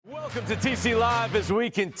Welcome to TC Live as we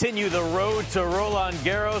continue the road to Roland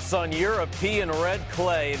Garros on European red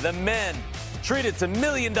clay. The men treated to $1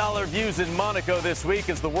 million views in Monaco this week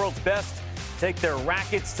as the world's best take their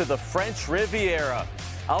rackets to the French Riviera.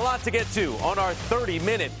 A lot to get to on our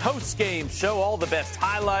 30-minute post-game show. All the best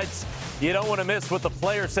highlights you don't want to miss what the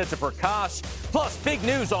players said to Prakash. Plus, big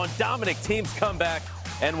news on Dominic Thiem's comeback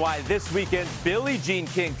and why this weekend's Billie Jean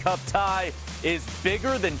King Cup tie is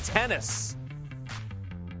bigger than tennis.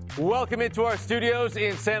 Welcome into our studios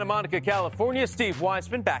in Santa Monica, California. Steve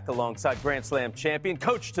Weissman back alongside Grand Slam champion,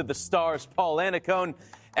 coach to the stars, Paul Annacone.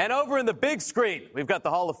 And over in the big screen, we've got the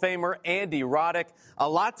Hall of Famer, Andy Roddick. A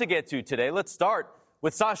lot to get to today. Let's start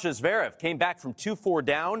with Sasha Zverev. Came back from 2-4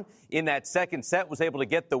 down in that second set, was able to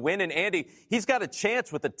get the win. And Andy, he's got a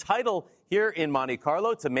chance with the title here in Monte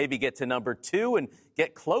Carlo to maybe get to number 2 and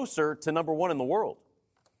get closer to number 1 in the world.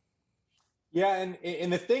 Yeah,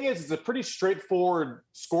 and the thing is, it's a pretty straightforward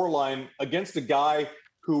scoreline against a guy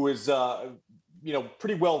who is,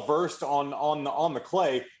 pretty well versed on the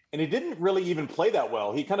clay, and he didn't really even play that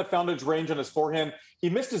well. He kind of found his range on his forehand. He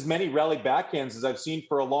missed as many rally backhands as I've seen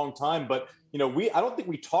for a long time. But I don't think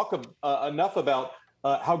we talk enough about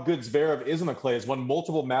how good Zverev is on the clay. He's won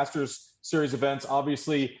multiple Masters Series events.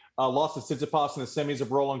 Obviously, lost to Tsitsipas in the semis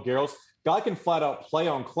of Roland Garros. Guy can flat out play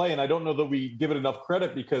on clay, and I don't know that we give it enough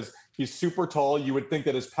credit because he's super tall. You would think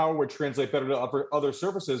that his power would translate better to other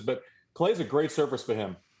surfaces, but clay is a great surface for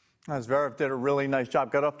him. Zverev did a really nice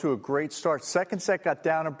job. Got off to a great start. Second set got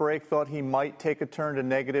down a break, thought he might take a turn to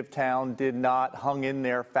negative town, did not, hung in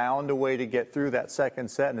there, found a way to get through that second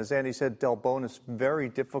set. And as Andy said, Delbonis, very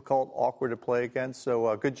difficult, awkward to play against.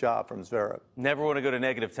 So good job from Zverev. Never want to go to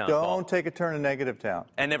negative town. Don't take a turn to negative town.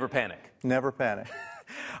 And never panic. Never panic.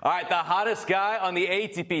 All right, the hottest guy on the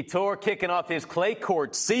ATP Tour kicking off his clay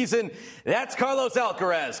court season. That's Carlos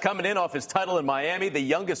Alcaraz coming in off his title in Miami, the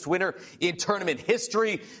youngest winner in tournament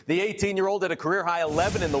history. The 18-year-old at a career-high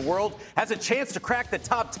 11 in the world has a chance to crack the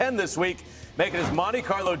top 10 this week, making his Monte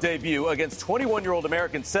Carlo debut against 21-year-old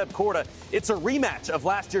American Seb Korda. It's a rematch of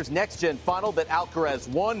last year's next-gen final that Alcaraz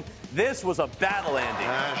won. This was a battle,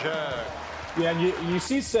 Andy. Yeah, and you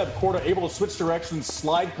see Seb Korda able to switch directions,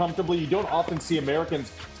 slide comfortably. You don't often see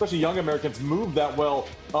Americans, especially young Americans, move that well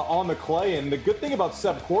on the clay. And the good thing about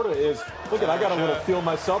Seb Korda is, look, I got a little feel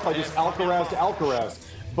myself. I just Alcaraz to Alcaraz.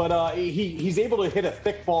 But he's able to hit a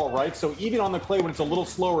thick ball, right? So even on the clay when it's a little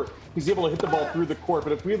slower, he's able to hit the ball through the court.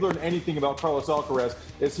 But if we learn anything about Carlos Alcaraz,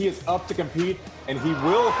 is he is up to compete, and he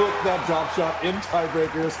will hit that drop shot in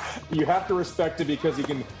tiebreakers. You have to respect it because he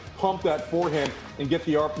can pump that forehand and get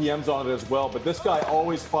the RPMs on it as well. But this guy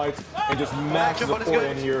always fights and just maxes the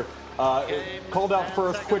forehand here. Called out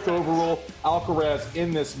first, quick overrule, Alcaraz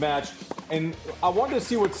in this match. And I wanted to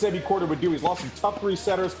see what Sebi Korda would do. He's lost some tough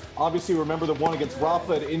three-setters. Obviously, remember the one against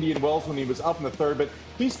Rafa at Indian Wells when he was up in the third, but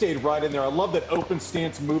he stayed right in there. I love that open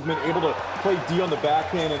stance movement, able to play D on the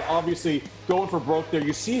backhand, and obviously going for broke there.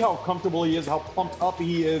 You see how comfortable he is, how pumped up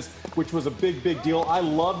he is, which was a big, big deal. I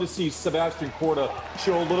love to see Sebastian Korda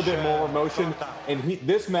show a little bit more emotion, and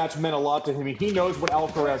this match meant a lot to him. He knows what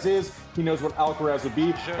Alcaraz is. He knows what Alcaraz would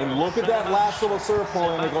be. And look at that last little serve,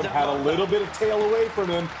 Paul Annacone had a little bit of tail away from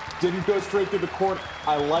him. Didn't go straight through the court.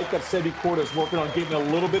 I like that Sebi Korda is working on getting a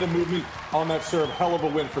little bit of movement on that serve. Hell of a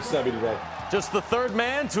win for Sebi today. Just the third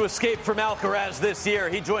man to escape from Alcaraz this year.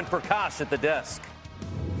 He joined Prakash at the desk.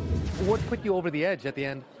 What put you over the edge at the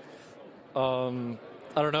end?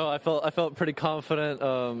 I don't know. I felt pretty confident,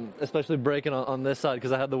 especially breaking on this side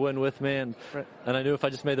because I had the win with me, and I knew if I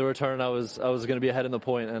just made the return, I was going to be ahead in the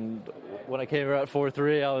point. And when I came here at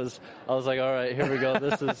 4-3, I was like, all right, here we go.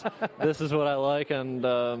 This is what I like, and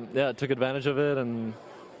I took advantage of it and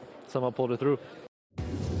somehow pulled it through.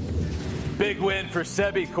 Big win for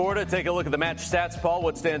Sebi Korda. Take a look at the match stats, Paul.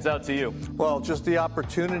 What stands out to you? Well, just the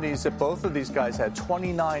opportunities that both of these guys had.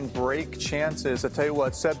 29 break chances. I tell you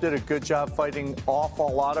what, Seb did a good job fighting off a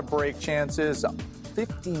lot of break chances.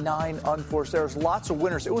 59 unforced errors, lots of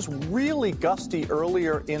winners. It was really gusty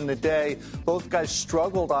earlier in the day. Both guys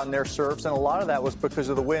struggled on their serves, and a lot of that was because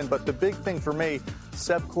of the wind. But the big thing for me,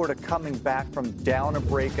 Seb Korda coming back from down a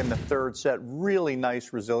break in the third set. Really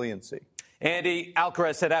nice resiliency. Andy,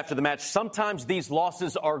 Alcaraz said after the match, sometimes these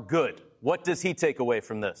losses are good. What does he take away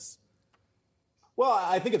from this? Well,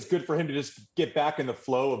 I think it's good for him to just get back in the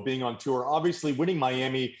flow of being on tour. Obviously, winning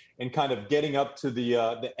Miami and kind of getting up to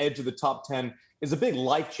the edge of the top 10 is a big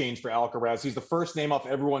life change for Alcaraz. He's the first name off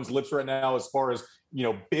everyone's lips right now as far as,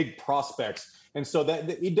 big prospects. And so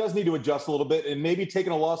that he does need to adjust a little bit, and maybe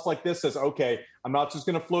taking a loss like this says, okay, I'm not just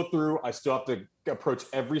going to float through. I still have to approach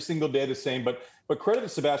every single day the same. But credit to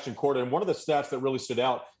Sebastian Korda. And one of the stats that really stood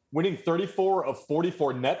out, winning 34 of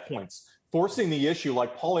 44 net points, forcing the issue.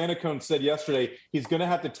 Like Paul Annacone said yesterday, he's going to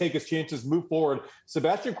have to take his chances, move forward.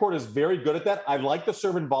 Sebastian Korda is very good at that. I like the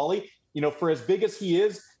serve and volley. You know, for as big as he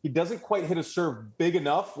is, he doesn't quite hit a serve big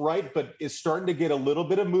enough, right? But is starting to get a little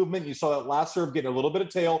bit of movement. You saw that last serve getting a little bit of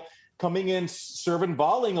tail, coming in, serving,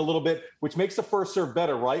 volleying a little bit, which makes the first serve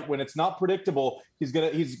better, right? When it's not predictable, he's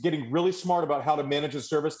getting really smart about how to manage his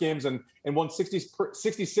service games and won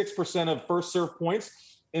 66% of first serve points.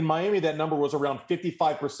 In Miami, that number was around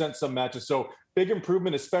 55% some matches. So big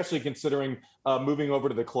improvement, especially considering moving over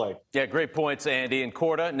to the clay. Yeah, great points, Andy. And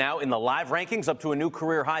Korda now in the live rankings up to a new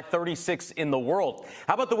career high 36 in the world.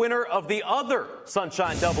 How about the winner of the other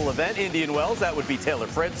Sunshine Double event, Indian Wells? That would be Taylor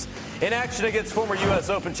Fritz. In action against former U.S.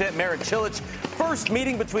 Open champ Marin Cilic. First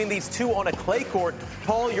meeting between these two on a clay court.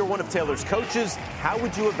 Paul, you're one of Taylor's coaches. How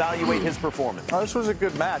would you evaluate his performance? This was a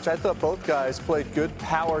good match. I thought both guys played good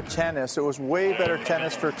power tennis. It was way better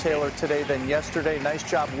tennis for Taylor today than yesterday. Nice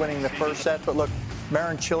job winning the first set. But look,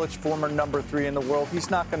 Marin Cilic, former number 3 in the world, he's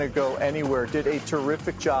not going to go anywhere. Did a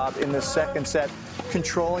terrific job in the second set,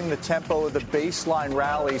 controlling the tempo of the baseline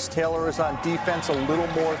rallies. Taylor is on defense a little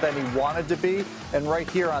more than he wanted to be. And right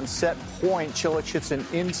here on set point, Cilic hits an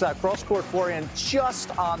inside cross-court forehand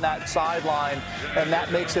just on that sideline, and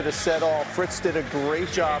that makes it a set-all. Fritz did a great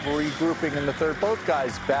job regrouping in the third. Both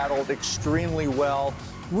guys battled extremely well.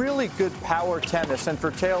 Really good power tennis. And for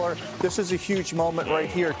Taylor, this is a huge moment right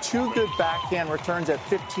here. 2 good backhand returns at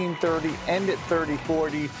 15-30 and at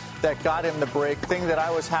 30-40 that got him the break. Thing that I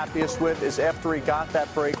was happiest with is after he got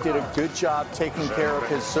that break, did a good job taking care of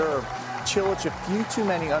his serve. Cilic, a few too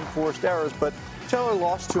many unforced errors, but Taylor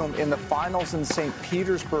lost to him in the finals in St.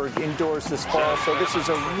 Petersburg indoors this fall, so this is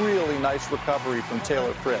a really nice recovery from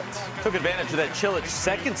Taylor Fritz. Took advantage of that Cilic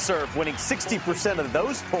second serve, winning 60% of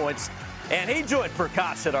those points. And he joined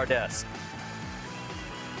Prakash at our desk.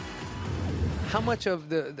 How much of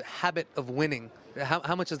the habit of winning,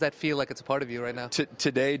 how much does that feel like it's a part of you right now?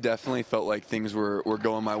 Today definitely felt like things were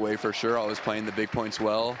going my way for sure. I was playing the big points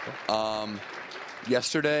well.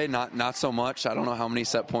 Yesterday, not so much. I don't know how many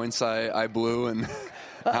set points I blew and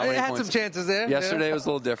how many had points. Some chances there. Yesterday was a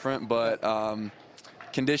little different, but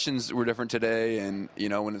conditions were different today. And, you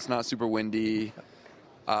know, when it's not super windy,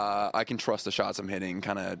 I can trust the shots I'm hitting,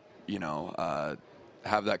 kind of,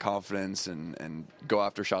 have that confidence and go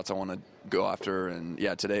after shots I want to go after. And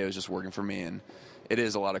yeah, today it was just working for me, and it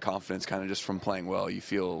is a lot of confidence kind of just from playing well. You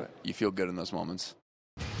feel good in those moments.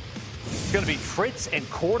 It's going to be Fritz and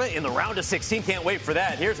Korda in the round of 16. Can't wait for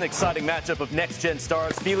that. Here's an exciting matchup of next-gen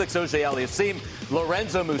stars. Felix Auger-Aliassime,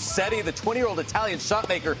 Lorenzo Musetti, the 20-year-old Italian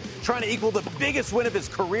shotmaker, trying to equal the biggest win of his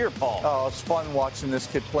career, Paul. Oh, it's fun watching this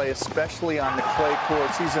kid play, especially on the clay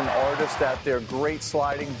courts. He's an artist out there. Great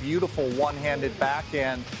sliding, beautiful one-handed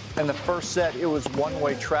backhand. And the first set, it was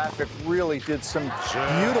one-way traffic. Really did some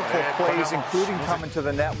beautiful plays, including coming to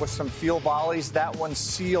the net with some field volleys. That one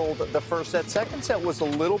sealed the first set. Second set was a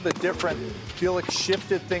little bit different. Felix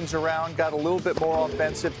shifted things around, got a little bit more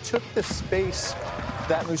offensive, took the space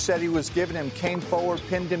that Musetti was giving him, came forward,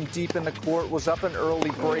 pinned him deep in the court, was up an early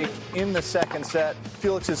break in the second set.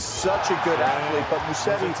 Felix is such a good athlete, but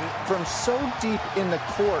Musetti, from so deep in the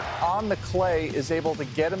court on the clay, is able to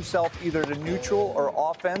get himself either to neutral or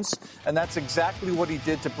offense, and that's exactly what he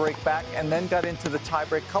did to break back and then got into the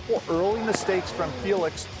tiebreak. Couple early mistakes from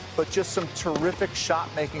Felix, but just some terrific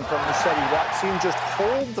shot making from Musetti. Watch him just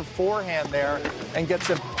hold the forehand there and gets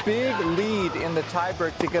a big lead in the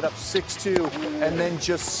tiebreak to get up 6-2, and then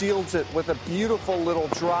just seals it with a beautiful little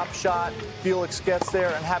drop shot. Felix gets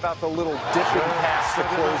there, and how about the little dipping pass to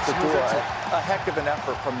close the door? A heck of an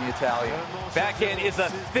effort from the Italian. Backhand is a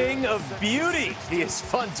thing of beauty. He is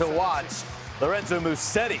fun to watch. Lorenzo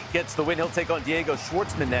Musetti gets the win. He'll take on Diego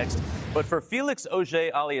Schwartzman next. But for Felix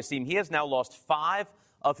Auger-Aliassime, he has now lost 5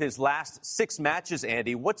 of his last 6 matches,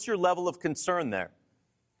 Andy. What's your level of concern there?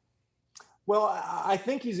 Well, I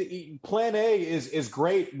think plan A is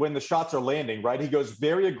great when the shots are landing, right? He goes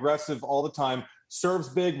very aggressive all the time, serves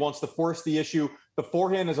big, wants to force the issue. The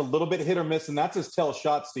forehand is a little bit hit or miss, and that's his tell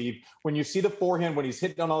shot, Steve. When you see the forehand, when he's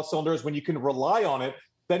hitting on all cylinders, when you can rely on it,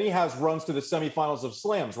 then he has runs to the semifinals of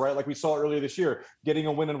slams, right? Like we saw earlier this year, getting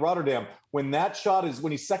a win in Rotterdam. When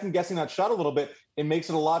he's second guessing that shot a little bit, it makes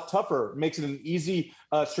it a lot tougher. It makes it an easy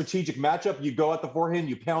strategic matchup. You go at the forehand,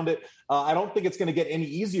 you pound it. I don't think it's going to get any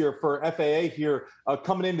easier for FAA here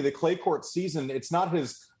coming into the clay court season. It's not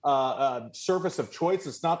his surface of choice.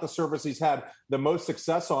 It's not the surface he's had the most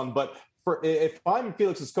success on, but if I'm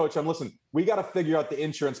Felix's coach, we got to figure out the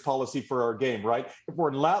insurance policy for our game, right? If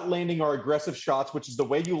we're not landing our aggressive shots, which is the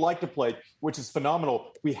way you like to play, which is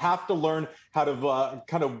phenomenal, we have to learn how to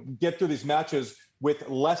kind of get through these matches with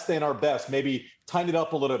less than our best. Maybe tighten it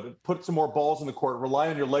up a little bit, put some more balls in the court, rely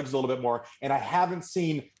on your legs a little bit more. And I haven't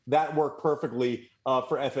seen that work perfectly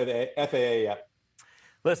for FAA yet.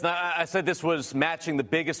 Listen, I said this was matching the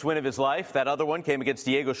biggest win of his life. That other one came against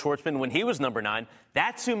Diego Schwartzman when he was number 9.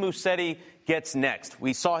 That's who Musetti gets next.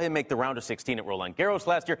 We saw him make the round of 16 at Roland Garros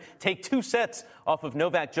last year, take 2 sets off of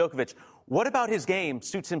Novak Djokovic. What about his game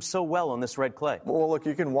suits him so well on this red clay? Well, look,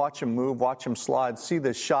 you can watch him move, watch him slide, see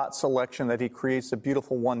the shot selection that he creates, a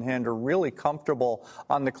beautiful one-hander, really comfortable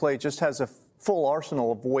on the clay, just has a full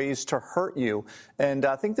arsenal of ways to hurt you. And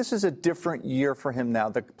I think this is a different year for him now.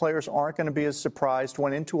 The players aren't going to be as surprised.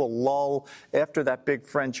 Went into a lull after that big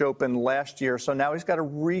French Open last year. So now he's got to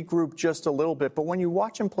regroup just a little bit. But when you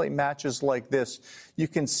watch him play matches like this, you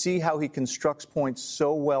can see how he constructs points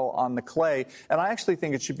so well on the clay. And I actually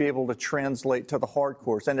think it should be able to translate to the hard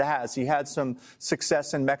courts. And it has. He had some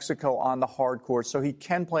success in Mexico on the hard courts, so he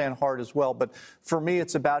can play on hard as well. But for me,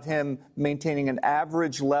 it's about him maintaining an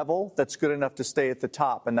average level that's good enough to stay at the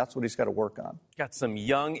top, and that's what he's got to work on. Got some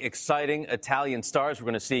young, exciting Italian stars. We're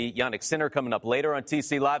going to see Jannik Sinner coming up later on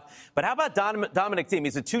TC Live. But how about Dominic Thiem?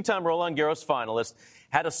 He's a 2-time Roland Garros finalist.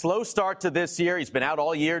 Had a slow start to this year. He's been out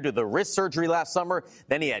all year due to the wrist surgery last summer.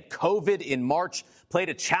 Then he had COVID in March. Played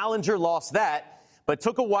a challenger, lost that, but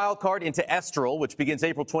took a wild card into Estoril, which begins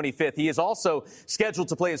April 25th. He is also scheduled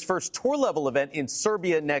to play his first tour-level event in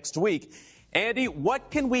Serbia next week. Andy,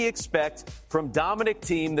 what can we expect from Dominic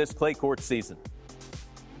Thiem this clay court season?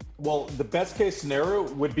 Well, the best case scenario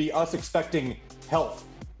would be us expecting health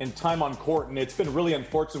and time on court, and it's been really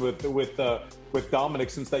unfortunate with Dominic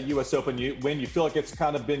since that U.S. Open win. You feel like it's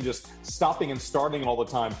kind of been just stopping and starting all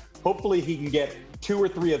the time. Hopefully he can get 2 or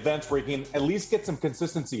 3 events where he can at least get some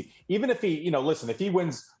consistency. Even if he, if he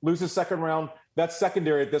loses second round, that's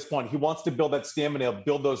secondary at this point. He wants to build that stamina,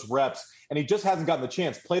 build those reps, and he just hasn't gotten the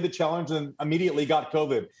chance. Played the challenge and immediately got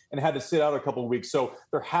COVID and had to sit out a couple of weeks. So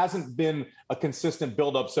there hasn't been a consistent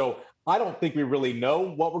buildup. So I don't think we really know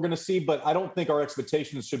what we're going to see, but I don't think our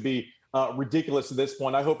expectations should be ridiculous at this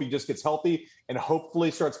point. I hope he just gets healthy and hopefully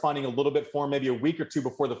starts finding a little bit form, maybe a week or 2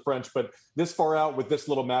 before the French. But this far out with this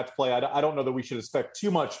little match play, I don't know that we should expect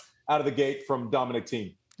too much out of the gate from Dominic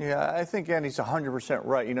Thiem. Yeah, I think Andy's 100%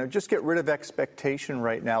 right. Just get rid of expectation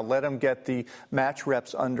right now. Let him get the match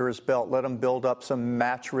reps under his belt. Let him build up some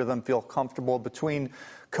match rhythm, feel comfortable between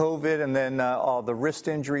COVID and then the wrist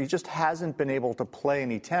injury. He just hasn't been able to play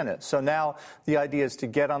any tennis. So now the idea is to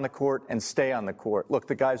get on the court and stay on the court. Look,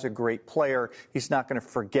 the guy's a great player. He's not going to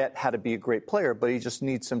forget how to be a great player, but he just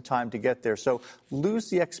needs some time to get there. So lose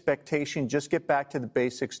the expectation. Just get back to the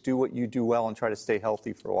basics. Do what you do well and try to stay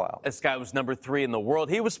healthy for a while. This guy was number 3 in the world.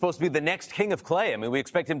 He was supposed to be the next king of clay. I mean, we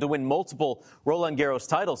expect him to win multiple Roland Garros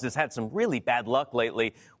titles. He's had some really bad luck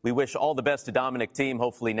lately. We wish all the best to Dominic Thiem,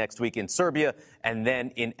 hopefully next week in Serbia and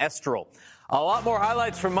then in Estoril. A lot more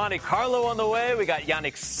highlights from Monte Carlo on the way. We got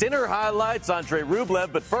Jannik Sinner highlights, Andre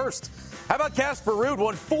Rublev. But first, how about Casper Ruud?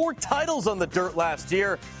 Won 4 titles on the dirt last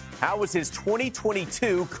year. How was his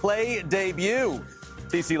 2022 clay debut?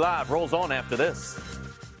 TC Live rolls on after this.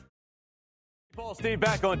 Paul Steve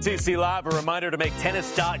back on TC Live. A reminder to make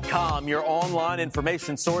tennis.com your online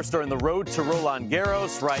information source during the road to Roland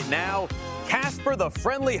Garros. Right now, Casper, the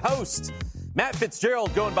friendly host. Matt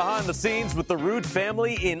Fitzgerald going behind the scenes with the Ruud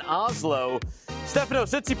family in Oslo.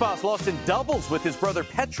 Stefanos Tsitsipas lost in doubles with his brother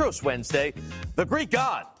Petros Wednesday. The Greek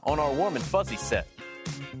god on our Warm and Fuzzy set.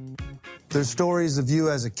 There's stories of you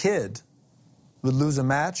as a kid would lose a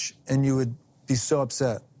match and you would be so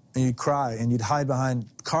upset and you'd cry and you'd hide behind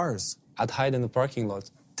cars. I'd hide in the parking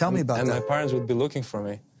lot. Tell me about that. And my parents would be looking for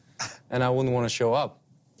me and I wouldn't want to show up.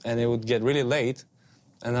 And it would get really late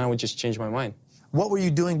and then I would just change my mind. What were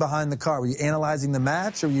you doing behind the car? Were you analyzing the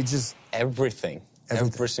match or were you just... Everything.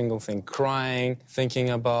 Every single thing. Crying, thinking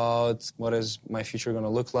about what is my future going to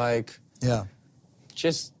look like. Yeah.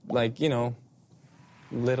 Just like,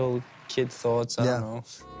 little kid thoughts. I don't know.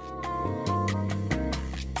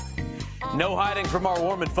 No hiding from our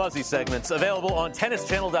Warm and Fuzzy segments. Available on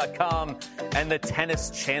tennischannel.com and the Tennis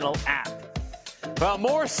Channel app. Well,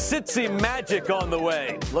 more Sitsi magic on the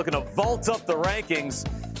way. Looking to vault up the rankings.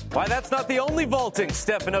 Why, that's not the only vaulting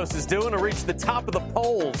Stefanos is doing to reach the top of the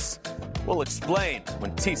polls. We'll explain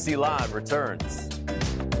when TC Live returns.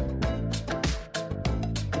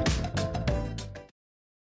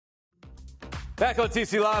 Back on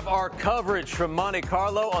TC Live, our coverage from Monte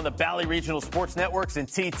Carlo on the Bally Regional Sports Networks in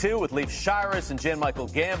T2 with Leif Shiras and Jan-Michael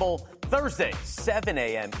Gamble. Thursday, 7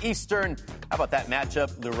 a.m. Eastern. How about that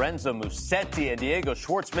matchup? Lorenzo Musetti and Diego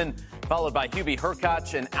Schwartzman, followed by Hubie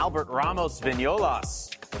Hurkacz and Albert Ramos Vignolas.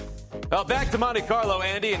 Well, back to Monte Carlo,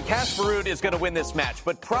 Andy, and Casper Ruud is going to win this match.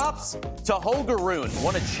 But props to Holger Rune.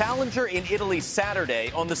 Won a challenger in Italy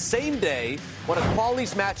Saturday. On the same day, won a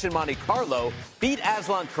qualies match in Monte Carlo, beat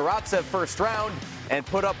Aslan Karatsev first round, and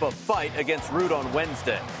put up a fight against Ruud on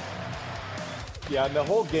Wednesday. Yeah, and the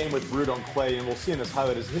whole game with Ruud on clay, and we'll see in this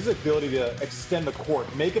highlight, is his ability to extend the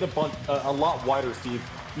court, make it a lot wider, Steve.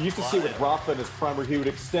 You used to see with Rafa in his prime where he would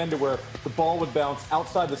extend to where the ball would bounce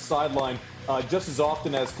outside the sideline just as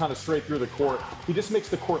often as kind of straight through the court. He just makes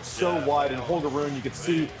the court so wide, and Holger Rune, you could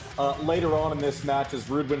see later on in this match as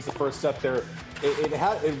Ruud wins the first set there, it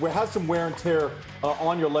has some wear and tear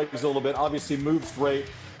on your legs a little bit. Obviously moves great.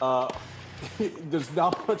 There's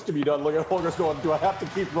not much to be done. Look at Holger's going, do I have to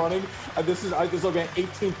keep running? This is like an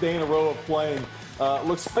 18th day in a row of playing.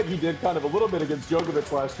 Looks like he did kind of a little bit against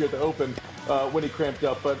Djokovic last year at the Open when he cramped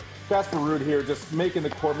up. But Casper Ruud here just making the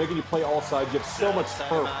court, making you play all sides. You have so much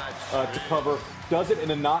turf to cover. Does it in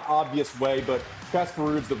a not obvious way, but Casper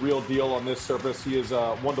Ruud's the real deal on this surface. He is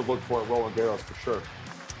one to look for at Roland Garros for sure.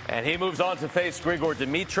 And he moves on to face Grigor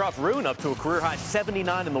Dimitrov. Rune up to a career-high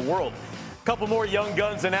 79 in the world. Couple more young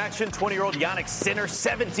guns in action. 20-year-old Jannik Sinner,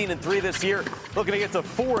 17-3 this year, looking to get to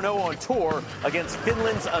 4-0 on tour against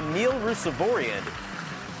Finland's Emil Ruusuvuori.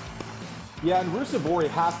 Yeah, and Ruusuvuori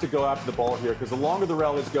has to go after the ball here because the longer the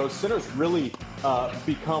rallies go, Sinner's really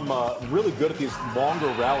become really good at these longer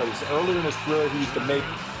rallies. Earlier in his career, he used to make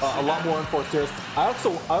a lot more unforced errors. I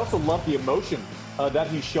also love the emotion that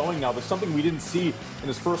he's showing now. There's something we didn't see in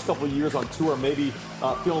his first couple of years on tour. Maybe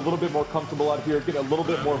feel a little bit more comfortable out here, get a little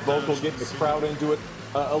bit more vocal, getting the crowd into it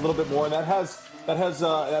a little bit more, and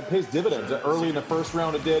that pays dividends. Early in the first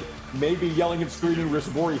round, it did. Maybe yelling and screaming.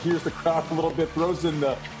 Ruusuvuori hears the crowd a little bit, throws in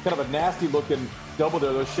the kind of a nasty-looking double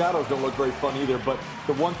there. Those shadows don't look very fun either. But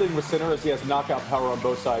the one thing with Sinner is he has knockout power on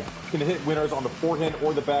both sides. Can hit winners on the forehand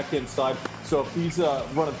or the backhand side. So if he's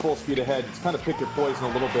running full speed ahead, it's kind of pick your poison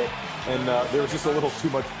a little bit. And there was just a little too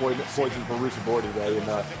much poison for Ruusuvuori today.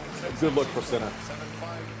 And good look for Sinner.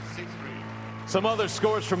 Some other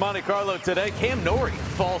scores from Monte Carlo today. Cam Norrie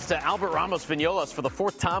falls to Albert Ramos Vinolas for the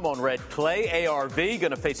fourth time on red clay. ARV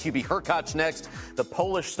going to face Hubie Hurkacz next. The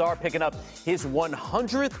Polish star picking up his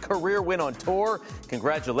 100th career win on tour.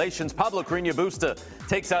 Congratulations. Pablo Carreño Busta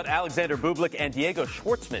takes out Alexander Bublik and Diego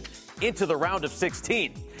Schwartzman into the round of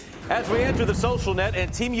 16. As we enter the social net,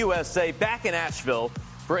 and Team USA back in Asheville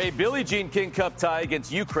for a Billie Jean King Cup tie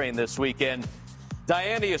against Ukraine this weekend.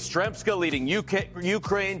 Diana Yastremska leading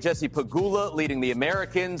Ukraine, Jessie Pegula leading the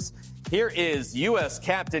Americans. Here is U.S.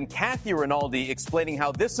 captain Kathy Rinaldi explaining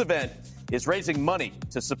how this event is raising money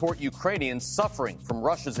to support Ukrainians suffering from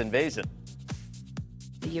Russia's invasion.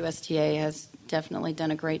 The USTA has definitely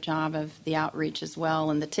done a great job of the outreach as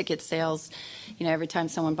well, and the ticket sales. You know, every time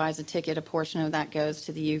someone buys a ticket, a portion of that goes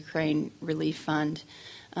to the Ukraine Relief Fund.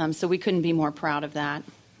 So we couldn't be more proud of that.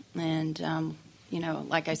 And you know,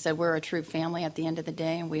 like I said, we're a true family at the end of the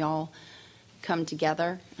day, and we all come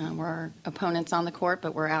together. We're opponents on the court,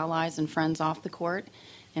 but we're allies and friends off the court,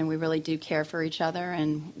 and we really do care for each other,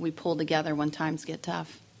 and we pull together when times get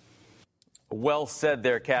tough. Well said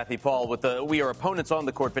there, Kathy. Paul, we are opponents on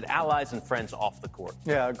the court, but allies and friends off the court.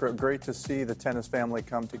 Yeah, great to see the tennis family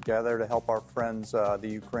come together to help our friends, the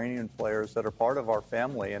Ukrainian players that are part of our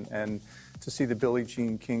family, and to see the Billie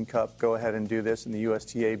Jean King Cup go ahead and do this and the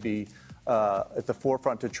USTA be at the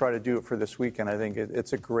forefront to try to do it for this weekend. I think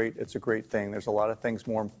it's a great thing. There's a lot of things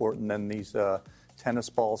more important than these tennis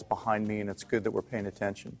balls behind me, and it's good that we're paying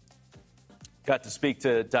attention. Got to speak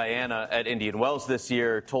to Diana at Indian Wells this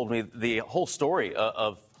year, told me the whole story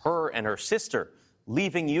of her and her sister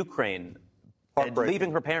leaving Ukraine and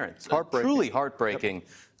leaving her parents. Truly heartbreaking.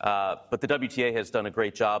 Yep. But the WTA has done a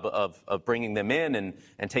great job of bringing them in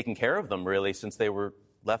and taking care of them, really, since they were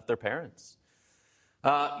left their parents.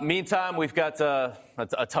 Meantime, we've got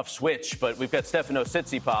a tough switch, but we've got Stefano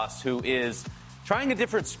Tsitsipas, who is trying a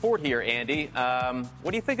different sport here, Andy.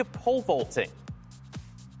 What do you think of pole vaulting?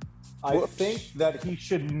 I think that he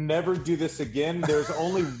should never do this again. There's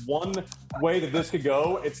only one way that this could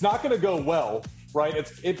go. It's not going to go well, right?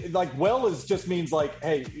 Just means like,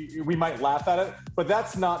 hey, we might laugh at it, but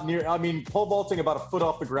that's not near. I mean, pole vaulting about a foot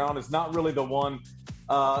off the ground is not really the one.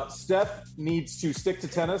 Steph needs to stick to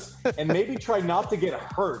tennis and maybe try not to get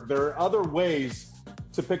hurt. There are other ways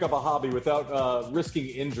to pick up a hobby without risking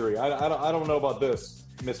injury. I don't know about this,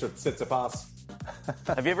 Mr. Tsitsipas.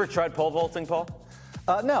 Have you ever tried pole vaulting, Paul?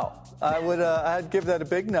 No. I'd give that a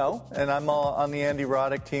big no, and I'm all on the Andy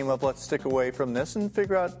Roddick team of let's stick away from this and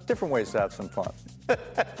figure out different ways to have some fun.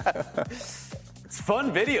 It's a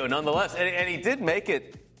fun video nonetheless, and he did make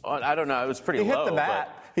it on, I don't know, it was pretty low.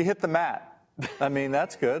 He hit the mat. I mean,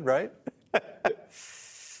 that's good, right?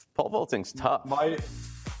 Pole vaulting's tough.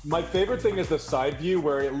 My favorite thing is the side view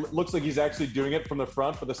where it looks like he's actually doing it from the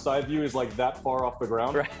front, but the side view is like that far off the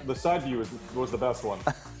ground. Right. The side view was the best one.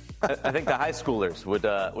 I think the high schoolers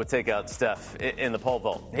would take out Steph in the pole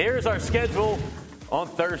vault. Here's our schedule on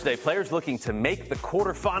Thursday. Players looking to make the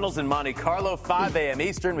quarterfinals in Monte Carlo, 5 a.m.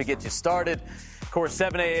 Eastern. We get you started. Of course,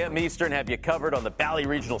 7 a.m. Eastern, have you covered on the Bally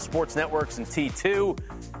Regional Sports Networks and T2.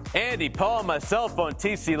 Andy, Paul, myself on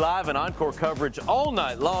TC Live and Encore coverage all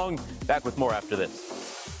night long. Back with more after this.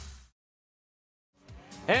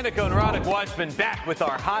 Annika and Roddick Weissman back with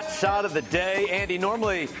our hot shot of the day. Andy,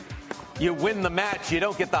 normally you win the match, you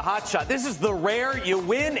don't get the hot shot. This is the rare, you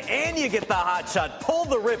win and you get the hot shot. Pull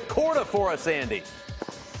the Rip Corda for us, Andy.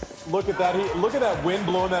 Look at that. Look at that wind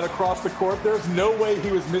blowing that across the court. There's no way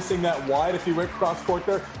he was missing that wide if he went cross court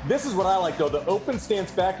there. This is what I like, though. The open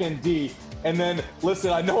stance back end D. And then,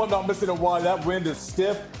 listen, I know I'm not missing a wide. That wind is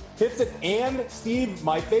stiff. Hits it. And, Steve,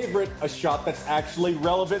 my favorite, a shot that's actually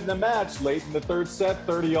relevant in the match. Late in the third set,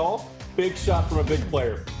 30-all. Big shot from a big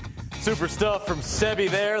player. Super stuff from Sebi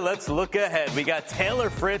there. Let's look ahead. We got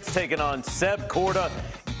Taylor Fritz taking on Seb Corda.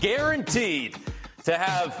 Guaranteed to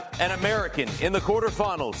have an American in the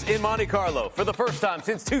quarterfinals in Monte Carlo for the first time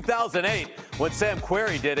since 2008 when Sam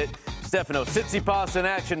Querrey did it. Stefano Tsitsipas in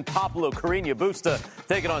action, Pablo Carreño Busta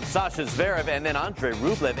taking on Sasha Zverev, and then Andre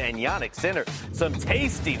Rublev and Jannik Sinner. Some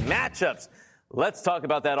tasty matchups. Let's talk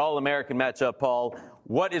about that All-American matchup, Paul.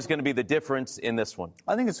 What is going to be the difference in this one?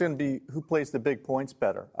 I think it's going to be who plays the big points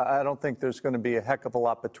better. I don't think there's going to be a heck of a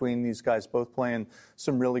lot between these guys, both playing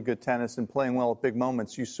some really good tennis and playing well at big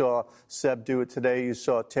moments. You saw Seb do it today. You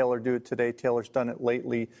saw Taylor do it today. Taylor's done it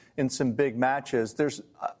lately in some big matches.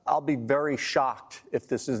 I'll be very shocked if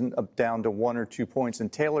this isn't down to 1 or 2 points.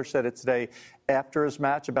 And Taylor said it today after his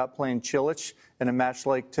match about playing Cilic. In a match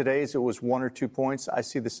like today's, it was 1 or 2 points. I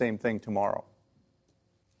see the same thing tomorrow.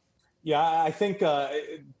 Yeah, I think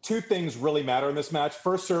two things really matter in this match.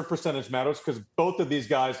 First serve percentage matters because both of these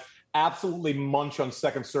guys absolutely munch on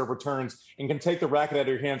second serve returns and can take the racket out of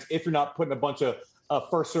your hands if you're not putting a bunch of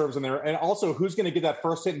first serves in there. And also, who's going to get that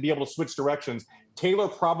first hit and be able to switch directions? Taylor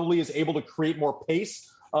probably is able to create more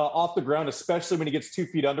pace off the ground, especially when he gets 2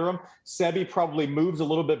 feet under him. Sebi probably moves a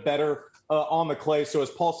little bit better on the clay. So as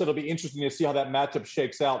Paul said, it'll be interesting to see how that matchup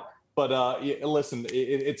shakes out. But listen,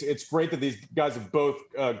 it's great that these guys have both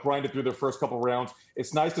grinded through their first couple rounds.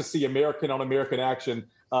 It's nice to see American on American action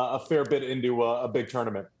a fair bit into a big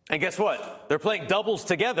tournament. And guess what? They're playing doubles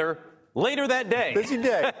together later that day. Busy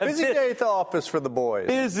day. Busy day at the office for the boys.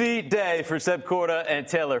 Busy day for Seb Corda and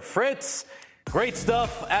Taylor Fritz. Great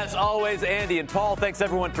stuff, as always, Andy and Paul. Thanks,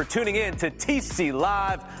 everyone, for tuning in to TC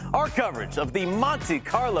Live. Our coverage of the Monte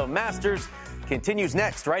Carlo Masters continues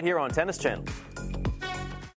next right here on Tennis Channel.